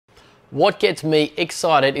What gets me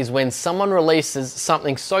excited is when someone releases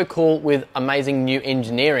something so cool with amazing new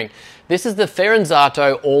engineering. This is the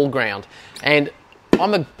Ferenzato All Ground, and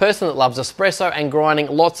I'm a person that loves espresso and grinding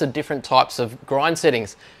lots of different types of grind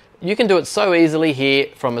settings. You can do it so easily here,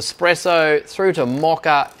 from espresso through to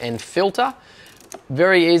mocha and filter.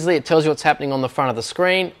 Very easily. It tells you what's happening on the front of the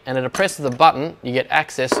screen, and at a press of the button you get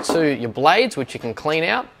access to your blades, which you can clean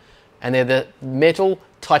out, and they're the metal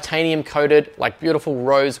titanium coated, like beautiful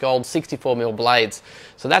rose gold 64mm blades.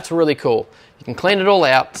 So that's really cool. You can clean it all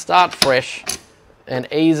out, start fresh, and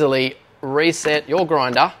easily reset your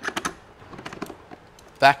grinder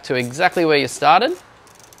back to exactly where you started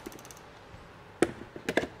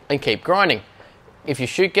and keep grinding. If your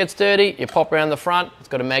chute gets dirty, you pop around the front. It's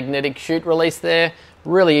got a magnetic chute release there.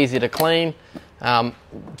 Really easy to clean.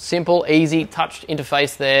 Simple, easy, touch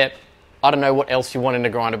interface there. I don't know what else you want in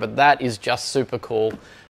a grinder, but that is just super cool.